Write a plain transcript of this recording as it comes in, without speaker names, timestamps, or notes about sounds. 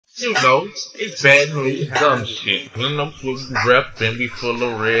You know, it's bad news, dumb shit. When I'm full of rep and be full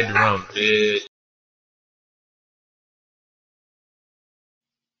of red rum.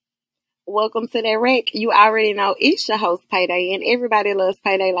 Welcome to that wreck. You already know it's your host, PayDae, and everybody loves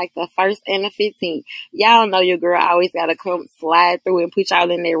PayDae like the 1st and the 15th. Y'all know your girl always gotta come slide through and put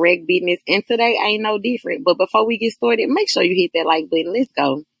y'all in that wreck business, and today ain't no different. But before we get started, make sure you hit that like button. Let's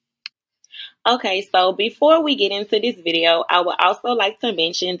go. Okay, so before we get into this video, I would also like to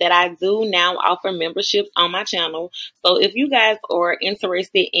mention that I do now offer memberships on my channel. So if you guys are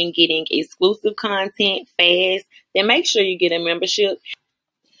interested in getting exclusive content fast, then make sure you get a membership.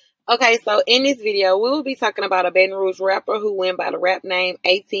 Okay, so in this video, we will be talking about a Baton Rouge rapper who went by the rap name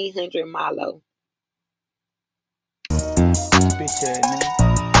 1800 Milo. Bitch ass nigga.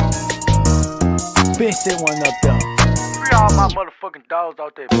 Bitch that one up there. Free all my motherfucking dogs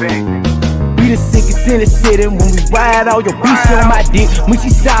out there back, nigga. We the sickest in the city when we ride out. Your bitch on my dick when she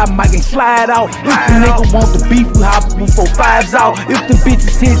side mic and slide out. If the nigga want the beef, we hop with 4-5s out. If the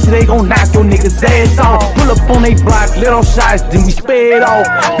bitches hit you, they gon' knock your niggas ass off. Pull up on they block, let off shots, then we sped off.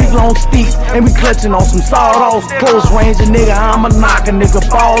 Big long sticks, and we clutching on some sawdust. Close range, a nigga, I'ma knock a nigga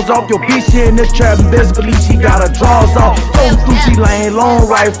balls off. Your bitch here in the trap, and best believe she got her drawers off. Going through, she laying long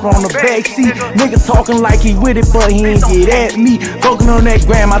rifle on the backseat. Nigga talking like he with it, but he ain't get at me. Fucking on that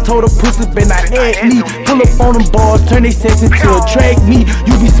gram, I told her pussy been not at me. Pull up on them bars, turn they sex into attract me.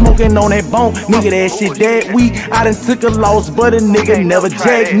 You be smoking on that bone, nigga, that shit that weak. I done took a loss, but a nigga never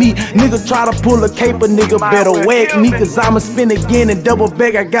jacked me. Nigga try to pull a caper, nigga better whack me. Cause I'ma spin again and double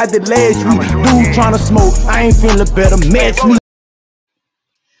back, I got the last week. Dude tryna smoke, I ain't feeling better, match me.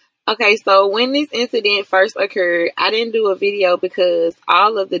 Okay, so when this incident first occurred, I didn't do a video because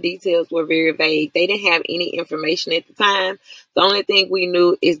all of the details were very vague. They didn't have any information at the time. The only thing we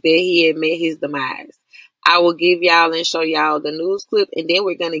knew is that he had met his demise. I will give y'all and show y'all the news clip, and then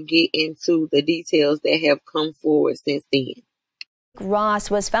we're going to get into the details that have come forward since then. Ross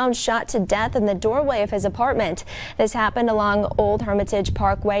was found shot to death in the doorway of his apartment. This happened along Old Hermitage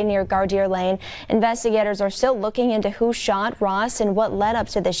Parkway near Gardere Lane. Investigators are still looking into who shot Ross and what led up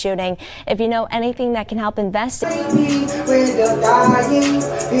to the shooting. If you know anything that can help investigate.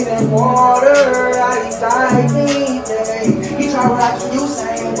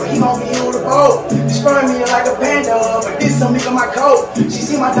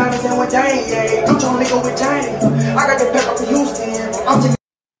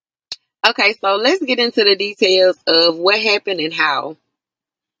 Okay, so let's get into the details of what happened and how.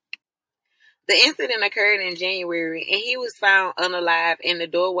 The incident occurred in January, and he was found unalive in the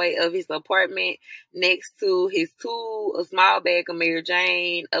doorway of his apartment next to his tool, a small bag of Mary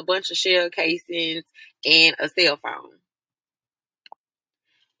Jane, a bunch of shell casings, and a cell phone.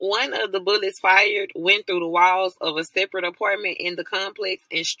 One of the bullets fired went through the walls of a separate apartment in the complex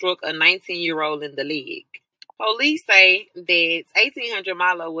and struck a 19-year-old in the leg. Police say that 1800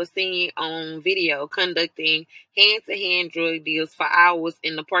 Milo was seen on video conducting hand-to-hand drug deals for hours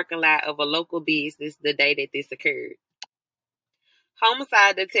in the parking lot of a local business the day that this occurred.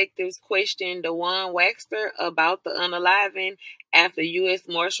 Homicide detectives questioned DeJuan Waxter about the unaliving after U.S.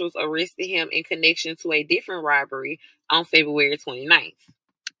 Marshals arrested him in connection to a different robbery on February 29th.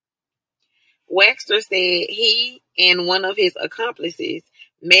 Waxter said he and one of his accomplices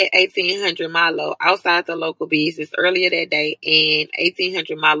met 1800 Milo outside the local business earlier that day, and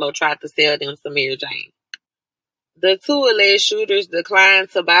 1800 Milo tried to sell them some Mary Jane. The two alleged shooters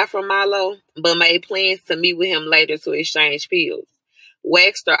declined to buy from Milo, but made plans to meet with him later to exchange pills.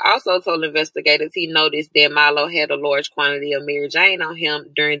 Waxter also told investigators he noticed that Milo had a large quantity of Mary Jane on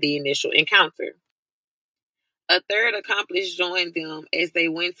him during the initial encounter. A third accomplice joined them as they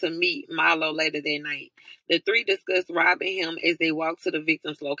went to meet Milo later that night. The three discussed robbing him as they walked to the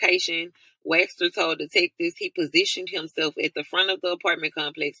victim's location. Waxter told detectives he positioned himself at the front of the apartment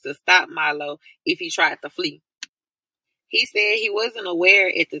complex to stop Milo if he tried to flee. He said he wasn't aware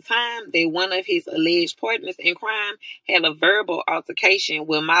at the time that one of his alleged partners in crime had a verbal altercation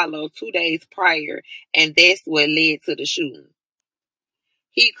with Milo 2 days prior, and that's what led to the shooting.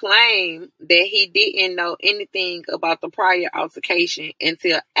 He claimed that he didn't know anything about the prior altercation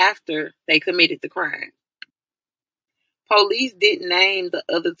until after they committed the crime. Police didn't name the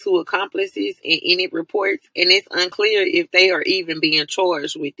other two accomplices in any reports, and it's unclear if they are even being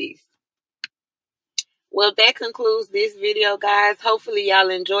charged with this. Well, that concludes this video, guys. Hopefully y'all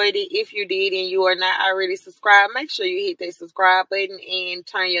enjoyed it. If you did and you are not already subscribed, make sure you hit that subscribe button and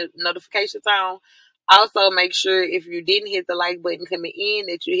turn your notifications on. Also, make sure if you didn't hit the like button coming in,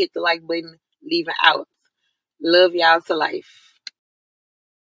 that you hit the like button leaving out. Love y'all to life.